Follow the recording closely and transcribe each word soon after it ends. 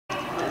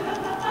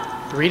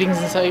Greetings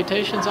and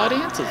salutations,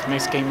 audience. It's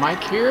Mixed Game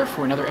Mike here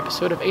for another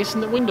episode of Ace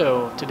in the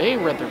Window. Today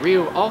we're at the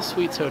Rio All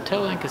Suites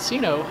Hotel and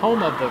Casino,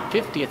 home of the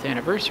 50th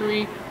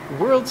anniversary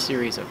World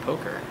Series of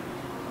Poker.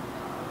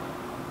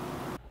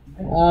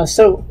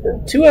 So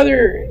two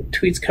other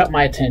tweets caught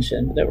my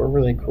attention that were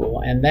really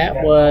cool, and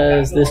that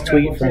was this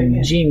tweet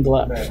from Jean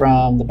Gluck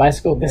from the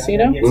Bicycle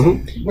Casino.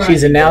 Mm-hmm.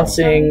 She's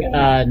announcing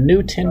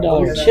new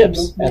 $10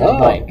 chips at the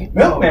bike,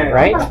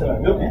 right?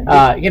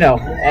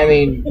 I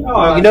mean,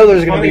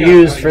 there's going to be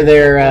used for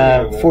their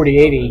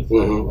 40-80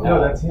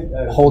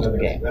 hold'em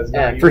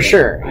game for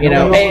sure.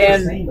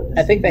 And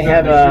I think they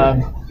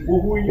have.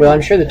 Well,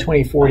 I'm sure the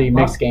 2040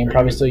 mixed game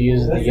probably still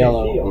uses the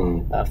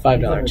yellow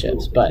 $5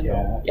 chips, but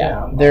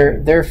yeah,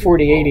 their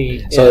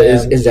 40-80. So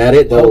is that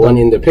it? The one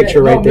in the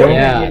picture right there?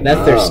 Yeah,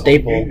 that's their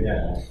staple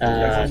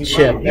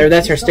chip, or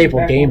that's their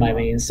staple game. I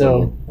mean,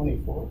 so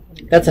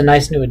that's a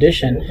nice new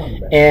addition,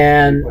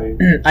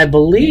 and I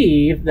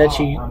believe that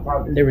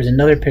there was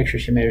another picture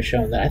she may have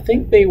shown that I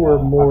think they were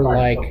more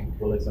like,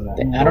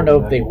 I don't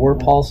know if they were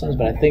Paulson's,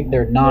 but I think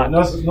they're not.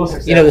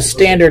 The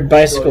standard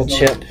bicycle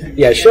chip.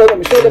 Yeah, show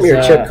them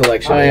your chip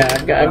collection. Oh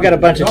yeah, I've got a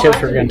bunch of chips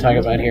we're going to talk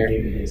about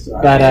here,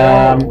 but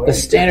the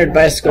standard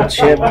bicycle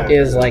chip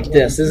is like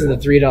this. This is the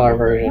 $3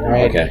 version,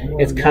 right? Okay.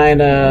 It's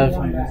kind of,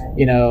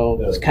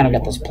 it's kind of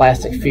got this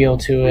plastic feel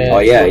to it. Oh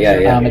yeah.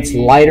 It's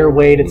lighter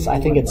weight. I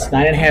think it's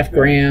 9.5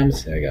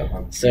 grams. There you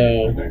go.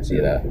 So see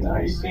that?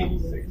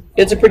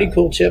 It's a pretty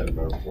cool chip.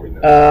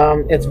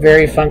 It's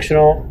very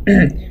functional.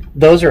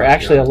 Those are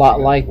actually a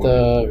lot like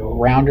the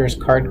Rounders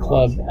Card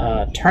Club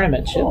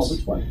tournament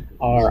chips.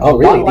 Are a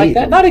lot like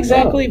that. Not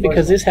exactly,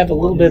 because these have a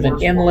little bit of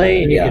an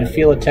inlay, and you can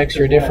feel a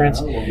texture difference.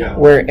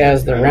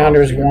 Whereas the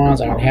Rounders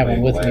ones, I don't have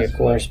them with me, of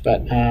course,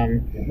 but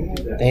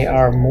they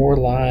are more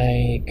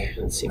like.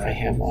 Let's see if I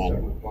have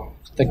one.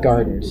 The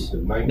Gardens.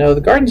 No, the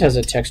Gardens has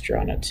a texture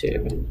on it too.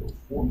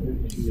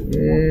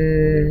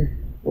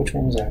 Which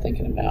one was I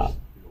thinking about?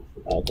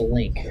 The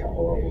Link.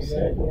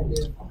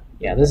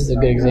 Yeah, this is a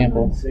good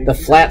example. The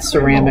flat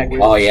ceramic.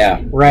 Oh,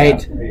 yeah.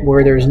 Right,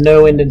 where there's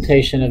no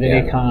indentation of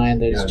any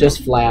kind. There's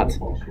just flat.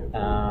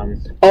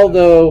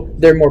 Although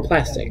they're more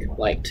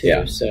plastic-like, too.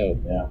 Yeah. So,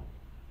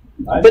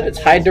 but it's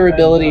high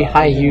durability,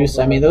 high use.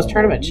 I mean, those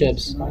tournament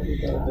chips,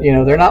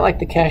 they're not like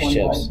the cash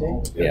chips.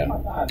 Yeah.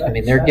 I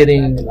mean, they're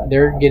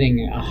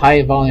getting a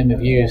high volume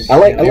of use. I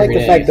like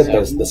the fact that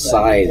the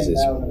size is,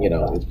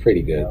 it's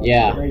pretty good.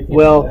 Yeah.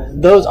 Well,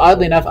 those,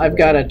 oddly enough, I've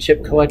got a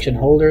chip collection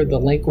holder. The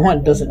Link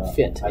one doesn't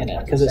fit in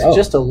it because it's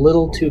just a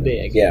little too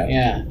big. Yeah.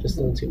 Yeah, just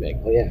a little too big.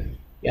 Oh, yeah.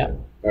 Yeah.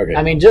 Okay.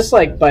 I mean, just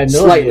like by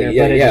millimeter, slightly,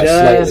 but it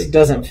just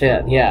doesn't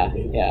fit. Yeah,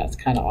 it's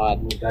kind of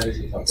odd.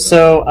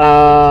 So,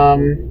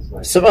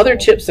 some other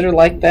chips that are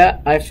like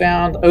that, I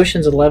found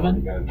Ocean's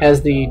 11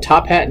 has the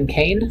Top Hat and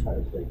Cane,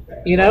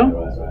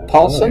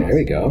 Paulson. Oh, there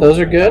we go. Those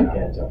are good. Look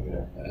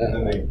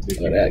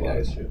at that,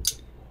 guys.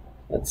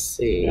 Let's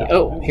see.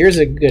 Oh, here's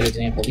a good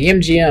example. The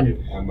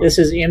MGM. This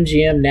is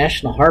MGM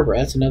National Harbor.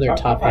 That's another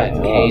Top Hat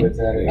and Cane.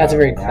 That's a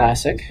very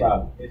classic.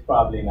 It's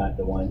probably not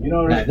the one.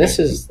 Now, this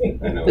is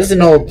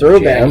an old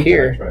throwback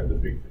here.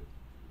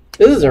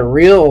 This is a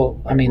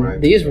real. I mean,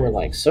 these were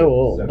like so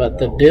old, but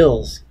the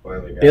Bill's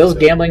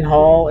Gambling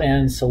Hall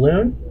and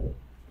Saloon.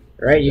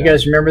 Right, you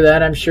guys remember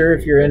that? I'm sure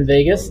if you're in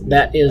Vegas,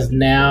 that is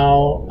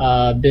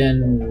now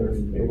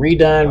been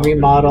redone,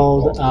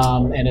 remodeled,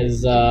 and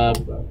is.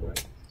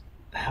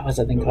 What's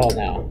that thing called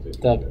now?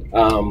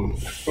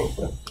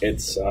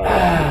 It's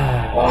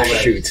oh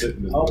shoot,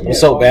 I'm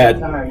so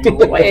bad.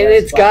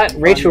 It's got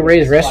Rachel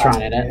Ray's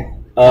restaurant in it.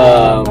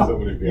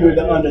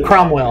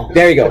 Cromwell.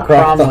 There you go,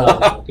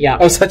 Cromwell. Yeah,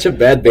 I'm such a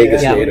bad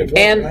Vegas native.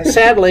 And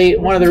sadly,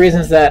 one of the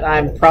reasons that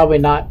I'm probably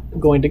not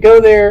going to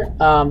go there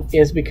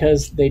is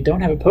because they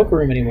don't have a poker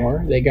room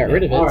anymore. They got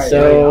rid of it,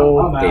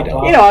 so they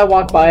don't. I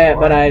walk by it,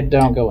 but I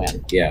don't go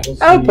in. Yeah,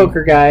 I'm a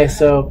poker guy,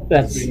 so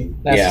that's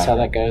just how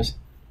that goes.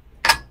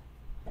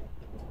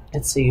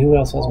 Let's see, who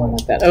else has one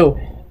like that? Oh,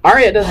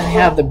 Aria doesn't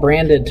have the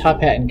branded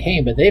Top Hat and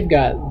Cane, but they've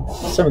got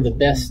some of the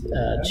best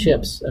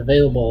chips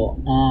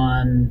available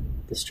on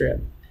the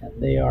Strip.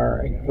 And they are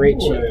a great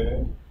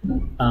chip.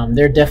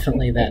 They're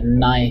definitely that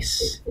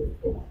nice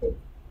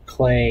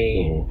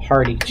clay,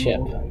 hardy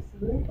chip.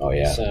 Oh,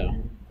 yeah. So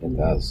it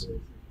does.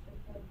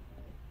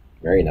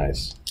 Very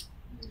nice.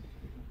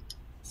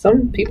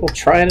 Some people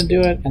try to do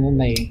it, and then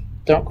they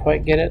don't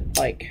quite get it.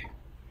 Like,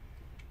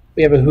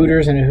 we have a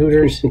Hooters and a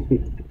Hooters.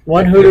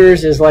 One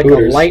Hooters is like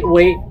a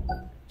lightweight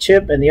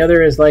chip, and the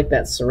other is like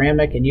that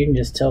ceramic, and you can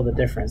just tell the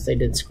difference. They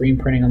did screen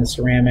printing on the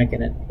ceramic,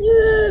 and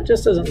it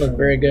just doesn't look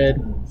very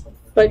good.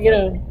 But,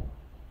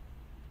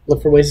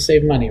 look for ways to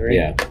save money, right?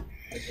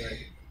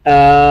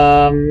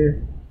 Yeah.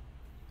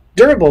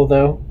 Durable,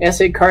 though.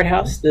 S8 Card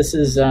House. This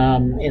is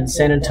in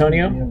San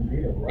Antonio,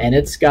 and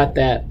it's got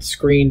that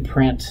screen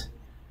print.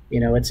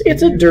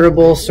 It's a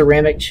durable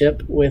ceramic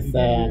chip with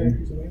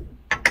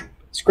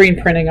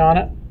screen printing on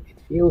it. It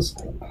feels...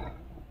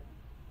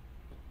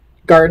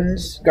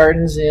 Gardens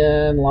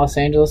in Los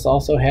Angeles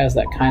also has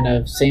that kind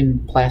of same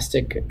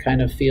plastic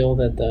kind of feel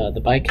that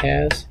the bike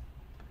has.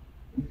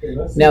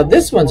 Now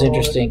this one's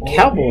interesting.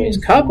 Cowboys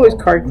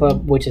Card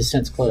Club, which has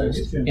since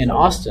closed in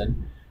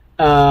Austin.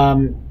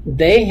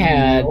 They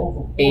had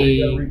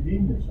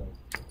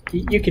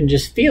you can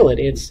just feel it.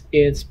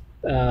 It's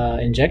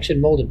injection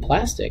molded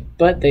plastic,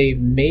 but they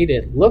made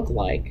it look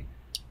like,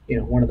 you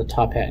know, one of the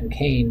Top Hat and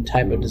Cane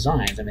type of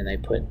designs. I mean, they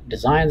put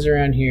designs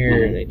around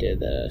here. They did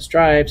the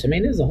stripes. I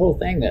mean, there's a whole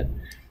thing that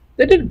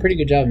they did a pretty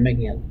good job of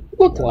making it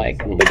look like,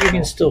 but you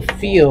can still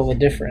feel the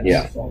difference.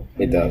 Yeah,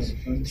 it does.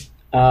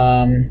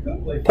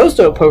 Post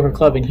Oak Poker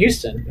Club in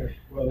Houston,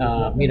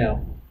 you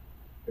know,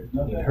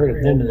 you've heard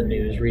of them in the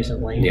news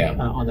recently.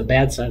 On the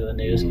bad side of the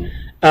news,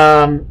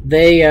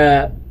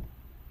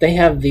 they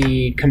have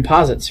the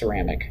composite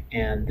ceramic,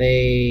 and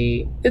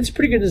it's a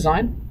pretty good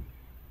design,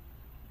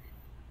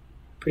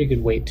 pretty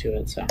good weight to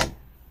it. So,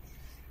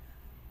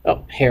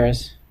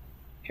 Harris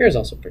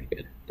also pretty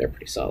good. They're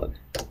pretty solid.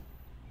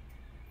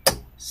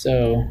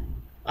 So,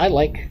 I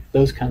like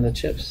those kinds of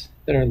chips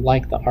that are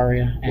like the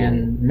Aria,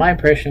 and my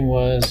impression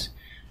was,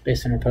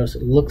 based on her post,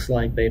 it looks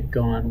like they've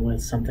gone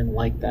with something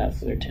like that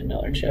for their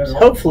 $10 chips.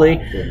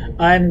 Hopefully,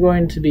 I'm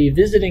going to be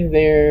visiting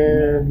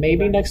there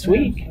maybe next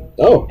week.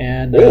 Oh,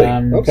 and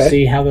really?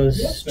 See how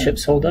those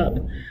chips hold up.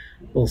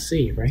 We'll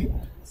see, right?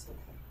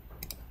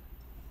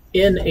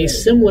 In a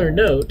similar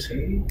note,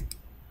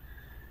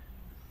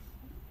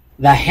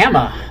 the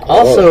Hammer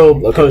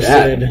also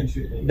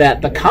posted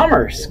that the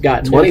Commerce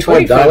got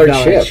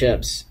 $25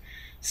 chips.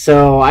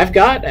 So I've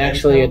got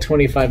actually a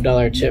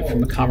 $25 chip from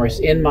the Commerce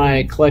in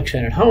my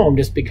collection at home,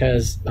 just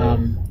because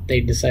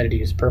they decided to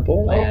use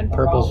purple, and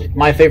purple's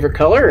my favorite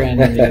color. And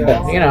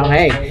you know,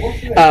 hey,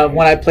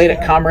 when I played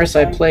at Commerce,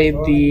 I played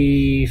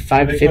the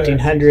 5 to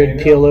 1500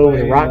 PLO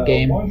with a rock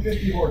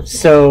game.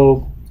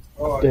 So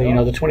you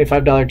know, the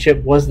 $25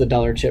 chip was the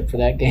dollar chip for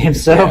that game.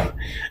 So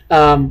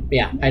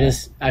yeah,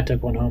 I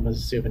took one home as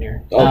a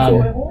souvenir.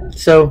 Cool.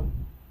 So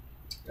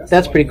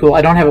that's pretty cool.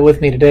 I don't have it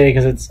with me today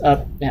because it's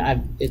up.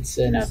 It's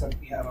in a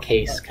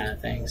case kind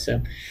of thing.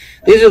 So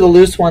these are the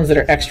loose ones that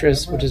are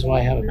extras, which is why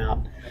I have them out.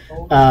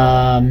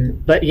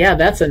 But yeah,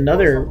 that's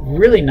another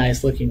really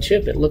nice looking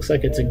chip. It looks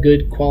like it's a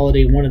good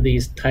quality one of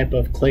these type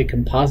of clay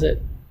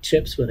composite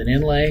chips with an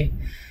inlay.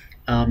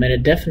 And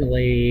it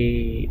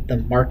definitely, the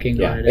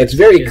marking on it it's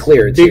very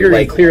clear. Bigger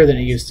and clearer than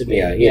it used to be.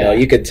 Yeah, you know,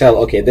 you could tell,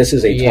 okay, this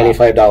is a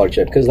 $25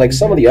 chip. Because like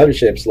some of the other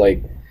chips,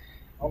 like,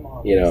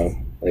 you know,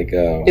 like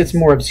it's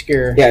more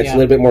obscure. Yeah, it's a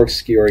little bit more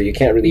obscure. You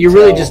can't really tell.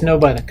 Really just know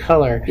by the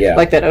color. Yeah.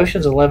 Like that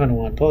Ocean's 11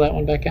 one. Pull that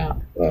one back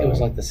out. It was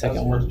like the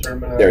second one.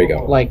 There you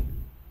go. Like,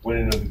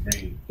 you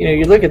know,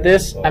 you look at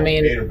this, I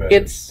mean,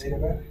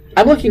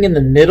 I'm looking in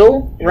the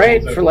middle,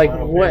 right, for like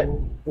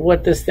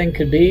what this thing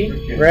could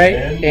be,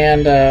 right?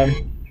 And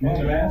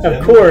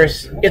of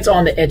course, it's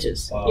on the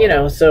edges, you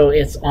know, so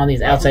it's on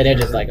these outside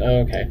edges, like,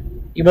 oh, okay.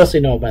 You mostly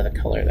know it by the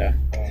color, though.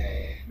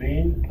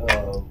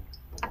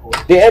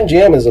 The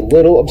MGM is a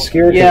little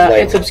obscure. Yeah,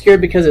 like, it's obscure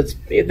because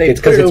they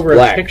put it over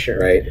black, a picture,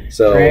 right?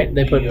 So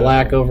they put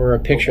black over a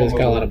picture that's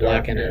got a lot of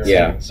black in it.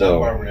 Yeah, so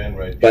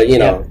but you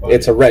know,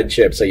 it's a red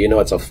chip, so you know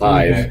it's a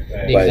 5.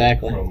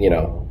 Exactly. But, you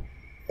know,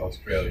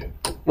 Australia.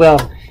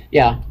 Well,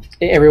 yeah,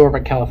 everywhere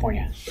but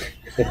California.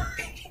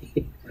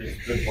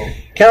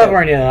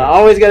 California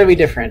always got to be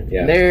different.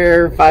 Yeah.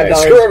 They're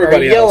 $5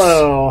 for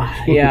yellow.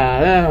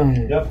 Yeah,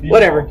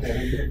 whatever.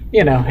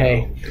 You know,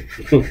 hey.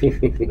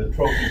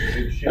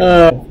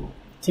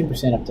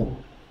 10% up to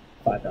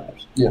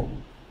 $5. Yeah.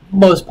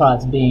 Most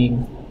pots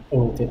being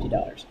over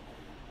 $50.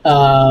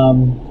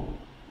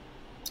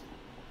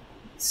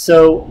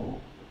 So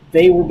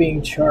they were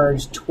being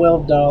charged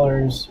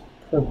 $12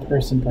 per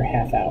person per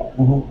half hour.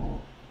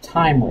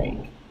 Time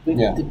rate.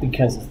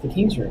 Because it's the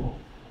King's Room.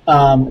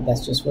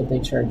 That's just what they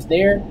charge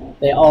there.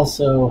 They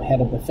also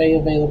had a buffet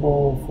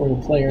available for the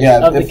players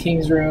of the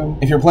King's Room.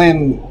 If you're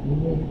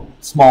playing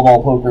small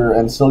ball poker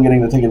and still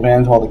getting to take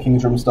advantage of all the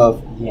King's Room stuff,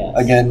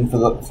 again, for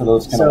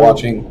those kind of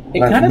watching,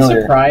 it kind of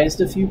surprised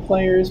a few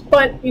players,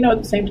 but you know, at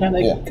the same time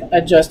they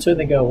adjust to it.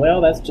 They go,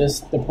 well, that's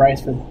just the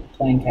price for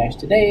playing cash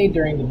today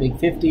during the Big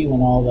 50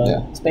 when all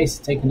the space is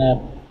taken up.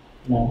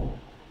 You know,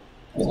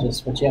 that's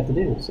just what you have to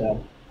do.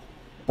 So,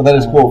 but that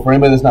is cool for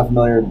anybody that's not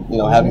familiar. You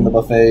know, having the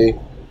buffet.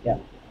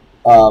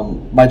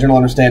 My general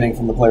understanding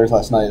from the players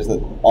last night is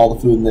that all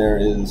the food in there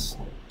is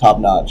top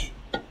notch.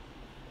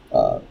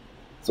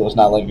 So it's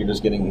not like you're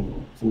just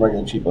getting some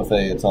regular cheap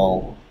buffet. It's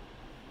all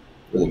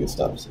really good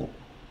stuff. So,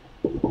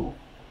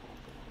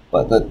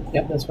 but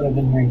that's what I've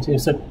been hearing too.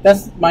 So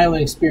that's my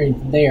only experience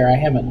there. I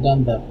haven't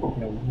done the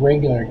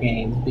regular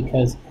games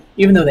because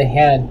even though they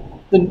had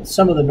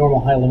some of the normal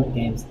high limit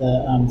games,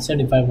 the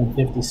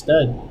 75-150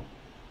 stud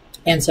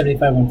and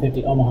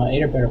 75-150 Omaha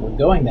 8 or better were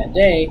going that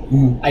day.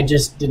 I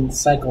just didn't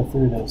cycle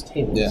through those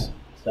tables.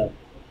 So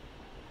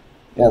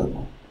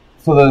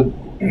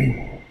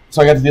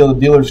I got to deal with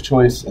the dealer's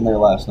choice in there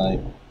last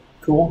night.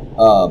 Cool.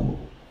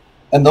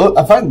 And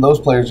I find those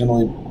players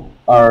generally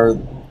are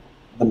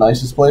the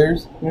nicest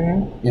players.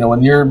 You know,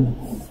 when you're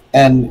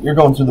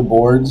going through the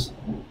boards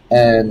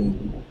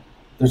and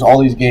there's all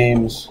these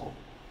games.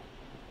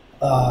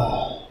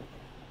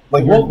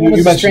 like what was you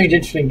a mentioned, strange,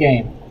 interesting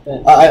game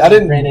that I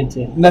didn't ran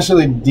into?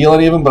 necessarily deal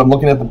any of them, but I'm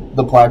looking at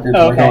the placards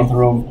and we're going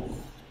through them,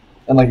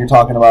 and like you're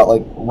talking about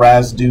like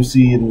Raz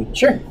Ducey and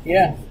Sure,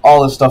 yeah,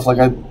 all this stuff. Like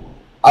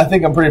I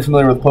think I'm pretty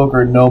familiar with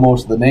poker and know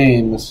most of the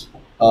names.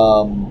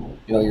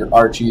 You know, your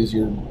Archies,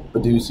 your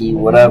Baducey,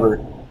 whatever.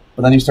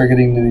 But then you start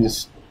getting into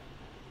these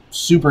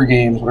super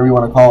games, whatever you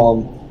want to call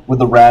them, with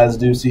the Raz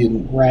Ducey,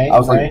 and I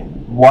was like,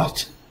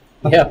 what?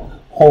 Yeah.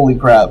 Holy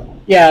crap.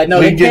 Yeah,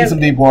 no, we get in some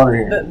deep water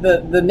here.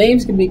 The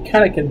names can be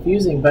kind of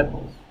confusing, but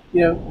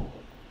you know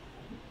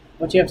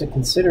what you have to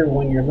consider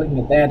when you're looking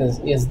at that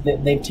is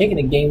that they've taken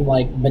a game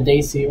like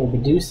Badesi or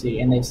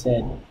Baducey and they've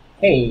said,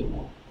 hey,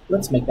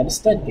 let's make that a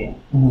stud game.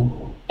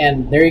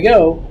 And there you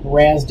go,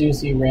 Raz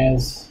Ducey,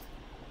 Raz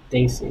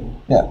Daisy.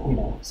 Yeah. You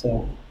know,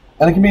 so.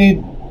 And it can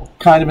be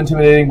kind of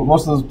intimidating, but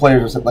most of those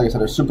players, like I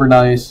said, are super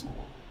nice.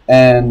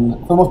 And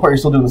for the most part, you're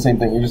still doing the same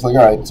thing. You're just like,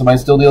 all right, so am I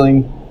still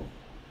dealing,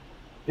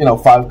 you know,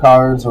 5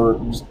 cards, or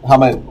just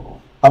how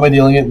am I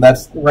dealing it? And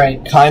that's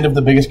kind of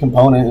the biggest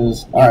component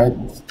is, all right,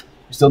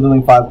 you're still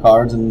dealing 5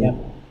 cards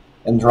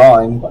and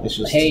drawing. It's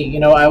just, hey, you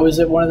know, I was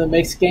at one of the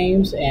mixed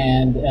games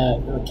and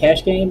a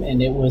cash game,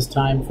 and it was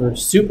time for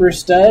super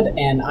stud,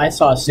 and I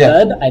saw a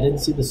stud. I didn't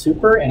see the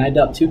super, and I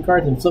dealt 2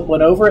 cards and flipped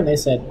one over, and they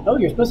said, oh,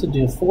 you're supposed to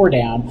do 4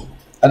 down.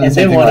 And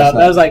then one up.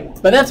 I was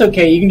like, but that's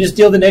okay. You can just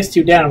deal the next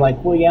 2 down. I'm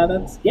like, well,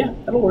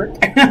 that'll work.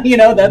 You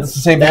know, that's the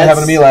same thing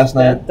happened to me last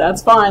night.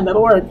 That's fine.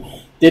 That'll work.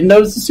 Didn't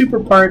notice the super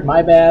part.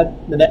 My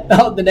bad.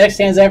 The next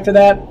hands after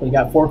that, we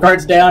got 4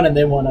 cards down and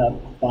then 1 up.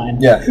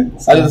 Fine. Yeah,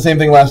 so. I did the same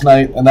thing last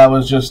night, and that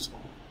was just,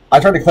 I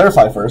tried to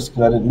clarify first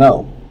because I didn't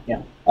know.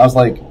 Yeah. I was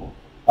like,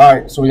 all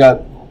right, so we got,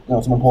 you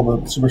know, someone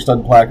pulled the super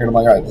stud placard. I'm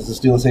like, all right, does this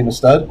deal the same as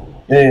stud?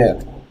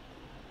 Yeah.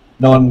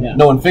 No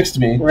one fixed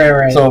me.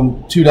 Right. So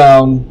I'm 2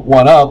 down,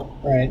 1 up.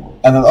 Right.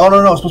 And then, oh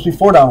no, it's supposed to be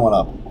 4 down, 1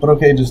 up. But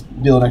okay, just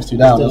deal the next 2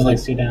 down. Deal the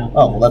next 2 down.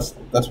 Oh, well,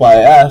 that's why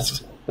I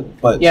asked.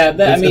 But yeah,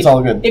 it's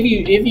all good. If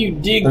you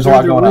dig There's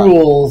through the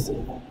rules,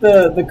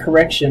 the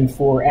correction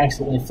for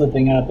accidentally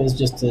flipping up is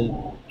just to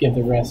give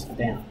the rest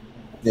down.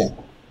 Yeah.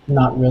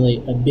 Not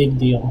really a big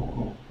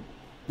deal.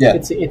 Yeah.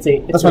 It's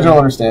that's my general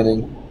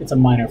understanding. It's a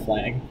minor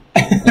flag.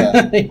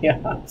 Yeah.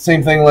 Yeah.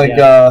 Same thing like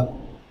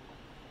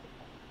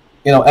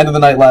you know, end of the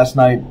night last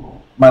night,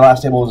 my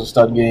last table was a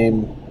stud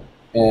game,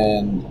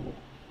 and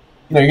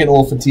you know, you're getting a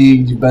little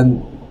fatigued.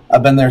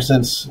 I've been there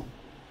since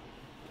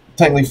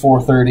technically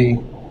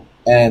 4:30,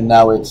 and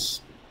now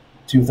it's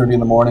 2:30 in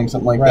the morning,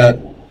 something like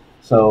that.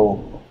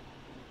 So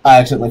I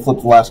accidentally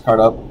flipped the last card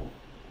up.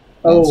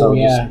 Oh, so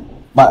yeah.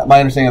 My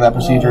understanding of that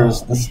procedure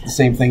is the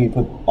same thing. You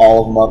put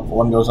all of them up. If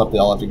one goes up, they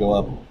all have to go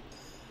up.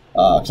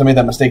 Because I made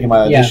that mistake in my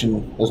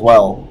audition as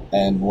well,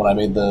 and when I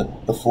made the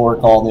floor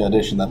call in the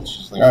audition, that's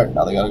just like, all right,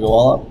 now they got to go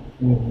all up.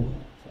 Mm-hmm.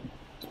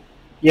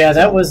 Yeah,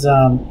 that was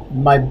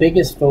my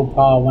biggest faux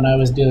pas when I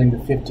was doing the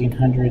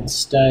 1500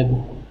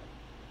 stud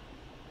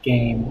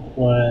game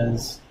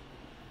was,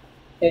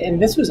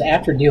 and this was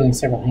after dealing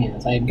several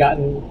hands. I had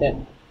gotten that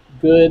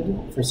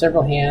good for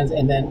several hands,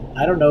 and then,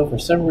 I don't know, for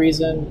some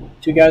reason,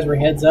 2 guys were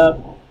heads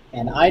up,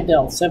 and I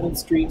dealt 7th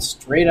Street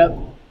straight up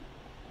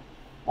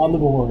on the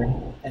board,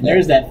 and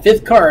there's that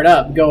 5th card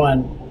up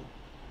going,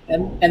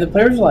 and the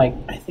players were like,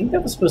 I think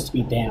that was supposed to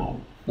be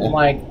down. Yeah. I'm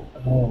like,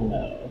 oh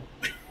no.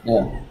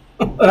 Yeah.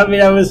 I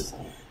mean, I was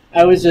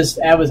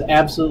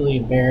absolutely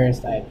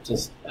embarrassed. I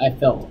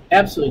felt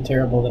absolutely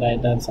terrible that I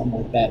had done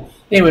something like that.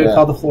 Anyway, we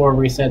called the floor,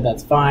 we said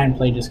that's fine,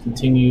 play just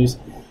continues.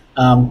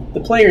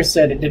 The players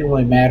said it didn't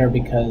really matter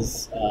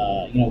because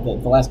you know,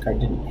 the last card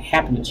didn't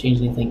happen to change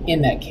anything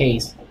in that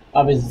case.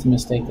 Obviously, it's a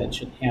mistake that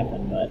shouldn't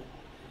happen, but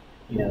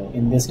you know,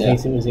 in this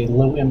case, it was a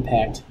low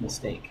impact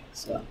mistake.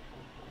 So,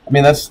 I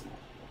mean, that's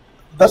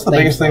the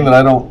biggest thing that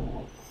I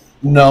don't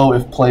know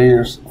if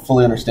players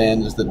fully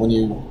understand is that when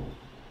you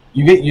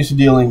get used to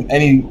dealing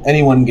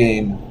any one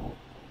game,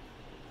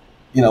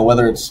 you know,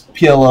 whether it's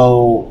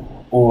PLO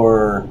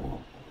or,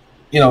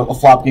 you know, a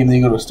flop game, then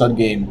you go to a stud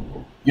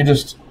game,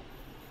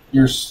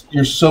 you're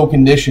so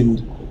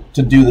conditioned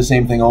to do the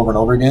same thing over and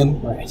over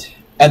again. Right.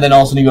 And then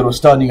all of a sudden you go to a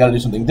stud and you got to do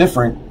something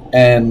different,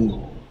 and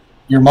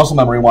your muscle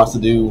memory wants to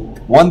do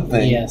one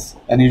thing,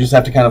 and you just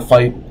have to kind of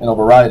fight and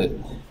override it.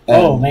 And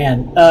oh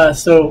man,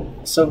 so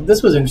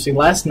this was interesting.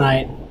 Last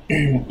night,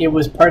 it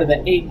was part of the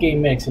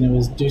 8-game mix, and it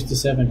was deuce to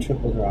 7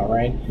 triple draw,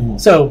 right? Mm-hmm.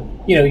 So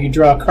you know, you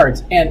draw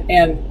cards, and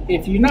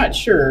if you're not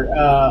sure,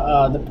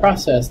 the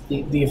process,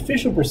 the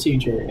official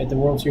procedure at the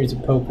World Series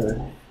of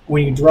Poker,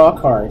 when you draw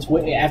cards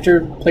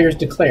after players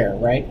declare,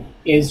 right,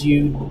 is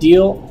you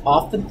deal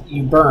off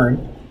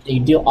you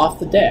deal off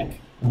the deck,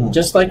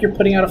 just like you're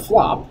putting out a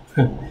flop.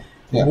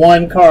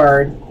 One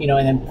card, you know,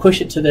 and then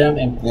push it to them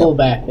and pull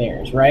back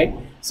theirs, right?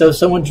 So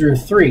someone drew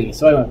 3,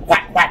 so I went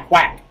whack, whack,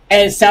 whack.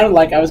 And it sounded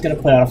like I was going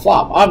to put out a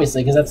flop,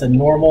 obviously, because that's a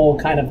normal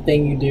kind of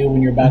thing you do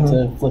when you're about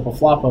to flip a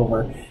flop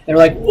over. They were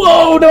like,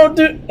 whoa, don't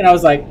do it. And I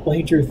was like, well,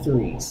 he drew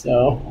 3,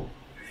 so,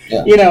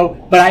 you know,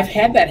 but I've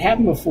had that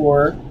happen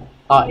before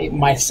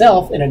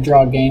myself in a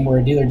draw game where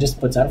a dealer just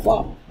puts out a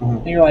flop.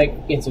 And you're like,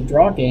 it's a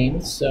draw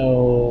game,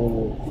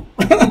 so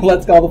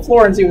let's call the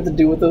floor and see what to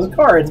do with those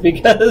cards,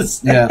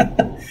 because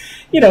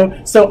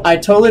so I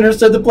totally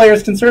understood the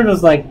player's concern. I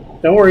was like,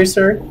 don't worry,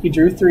 sir, he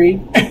drew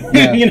 3.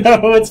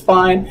 It's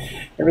fine,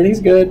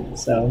 everything's good.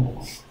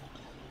 So,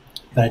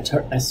 but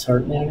I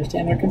certainly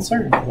understand their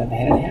concern, because I've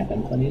had it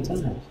happen plenty of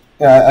times.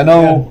 Yeah,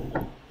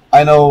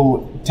 I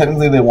know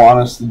technically they want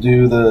us to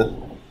do the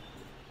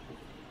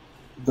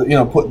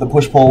put the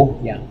push pull.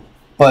 Yeah.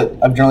 But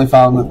I've generally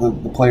found that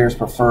the players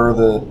prefer a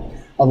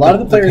lot of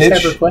the players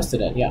pitch. have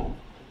requested it. Yeah,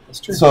 that's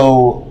true.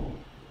 So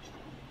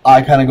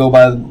I kind of go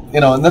by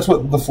and that's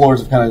what the floors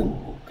have kind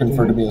of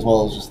conferred to me as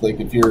well. Is just like,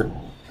 if you're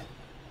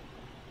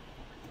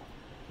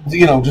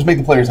just make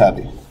the players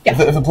happy. Yeah.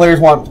 If the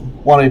players want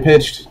to be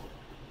pitched,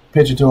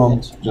 pitch it to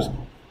them.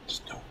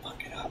 Just don't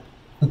fuck it up.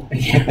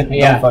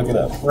 Don't fuck it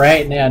up.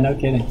 Right? Yeah. No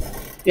kidding.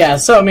 Yeah.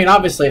 So I mean,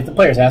 obviously, if the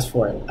players ask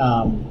for it,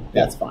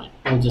 that's fine.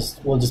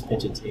 We'll just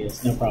pitch it to you.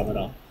 It's no problem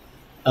at all.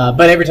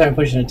 But every time we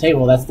push in a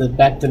table, that's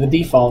back to the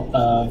default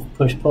of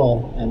push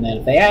pull, and then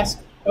if they ask,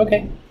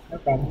 okay, no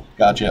problem.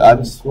 Gotcha.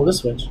 We'll just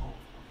switch.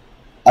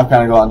 I've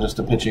kind of gone just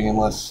to pitching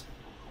unless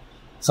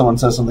someone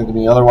says something to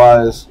me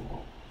otherwise.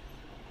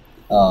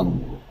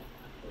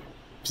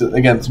 So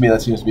again, to me,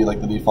 that seems to be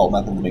like the default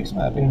method that makes them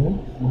happy.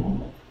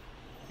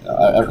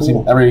 I've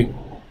seen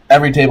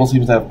every table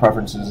seems to have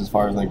preferences as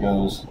far as that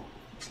goes.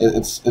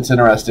 It's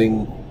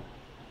interesting,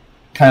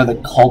 kind of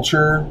the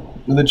culture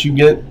that you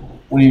get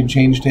when you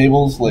change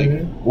tables.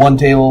 Like one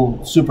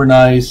table, super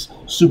nice,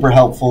 super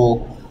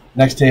helpful.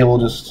 Next table,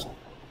 just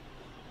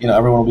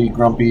everyone will be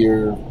grumpy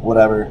or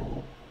whatever.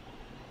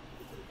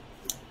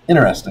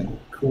 Interesting.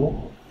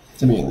 Cool.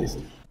 To me, at least.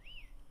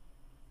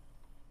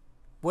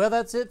 Well,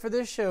 that's it for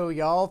this show,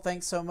 y'all.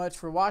 Thanks so much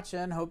for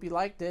watching. Hope you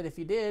liked it. If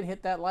you did,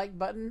 hit that like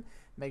button.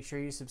 Make sure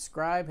you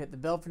subscribe, hit the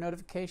bell for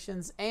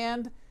notifications,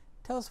 and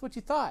tell us what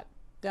you thought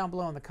down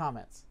below in the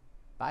comments.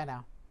 Bye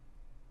now.